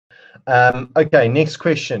Okay, next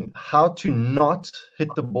question. How to not hit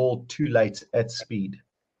the ball too late at speed?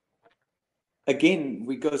 Again,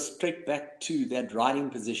 we go straight back to that riding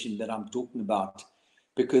position that I'm talking about.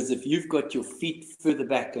 Because if you've got your feet further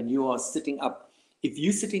back and you are sitting up, if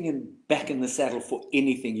you're sitting back in the saddle for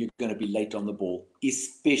anything, you're going to be late on the ball,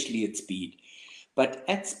 especially at speed. But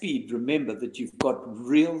at speed, remember that you've got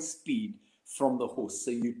real speed from the horse,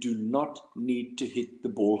 so you do not need to hit the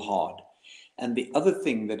ball hard. And the other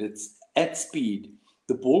thing that it's at speed,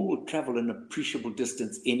 the ball will travel an appreciable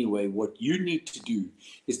distance anyway. What you need to do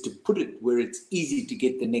is to put it where it's easy to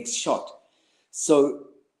get the next shot. So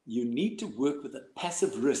you need to work with a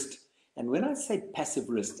passive wrist. And when I say passive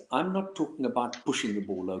wrist, I'm not talking about pushing the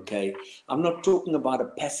ball, okay? I'm not talking about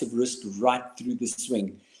a passive wrist right through the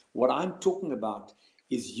swing. What I'm talking about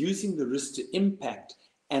is using the wrist to impact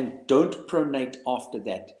and don't pronate after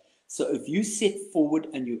that. So if you set forward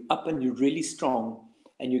and you're up and you're really strong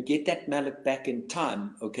and you get that mallet back in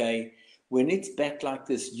time, okay, when it's back like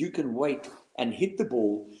this, you can wait and hit the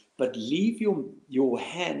ball, but leave your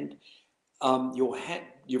hand,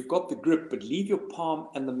 you've got the grip, but leave your palm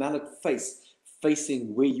and the mallet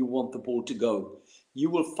facing where you want the ball to go. You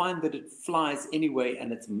will find that it flies anyway,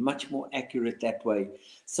 and it's much more accurate that way.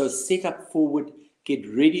 So set up forward, get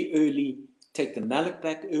ready early, take the mallet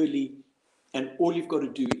back early, and all you've got to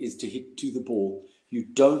do is to hit to the ball. You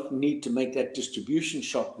don't need to make that distribution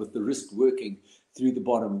shot with the wrist working through the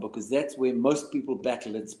bottom, because that's where most people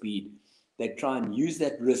battle at speed. They try and use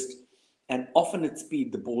that wrist, and often at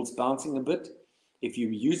speed the ball's bouncing a bit. If you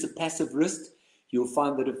use a passive wrist, you'll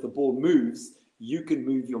find that if the ball moves, you can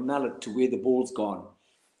move your mallet to where the ball's gone,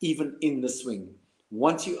 even in the swing.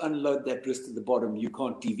 Once you unload that wrist at the bottom, you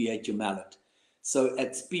can't deviate your mallet. So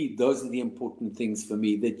at speed, those are the important things for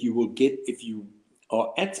me that you will get. If you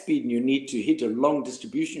are at speed and you need to hit a long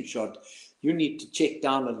distribution shot, you need to check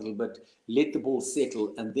down a little bit, let the ball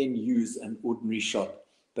settle, and then use an ordinary shot.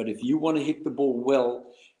 But if you want to hit the ball well,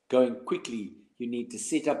 going quickly, you need to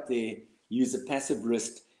set up there, use a passive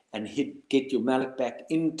wrist, and get your mallet back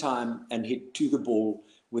in time and hit to the ball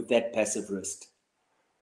with that passive wrist.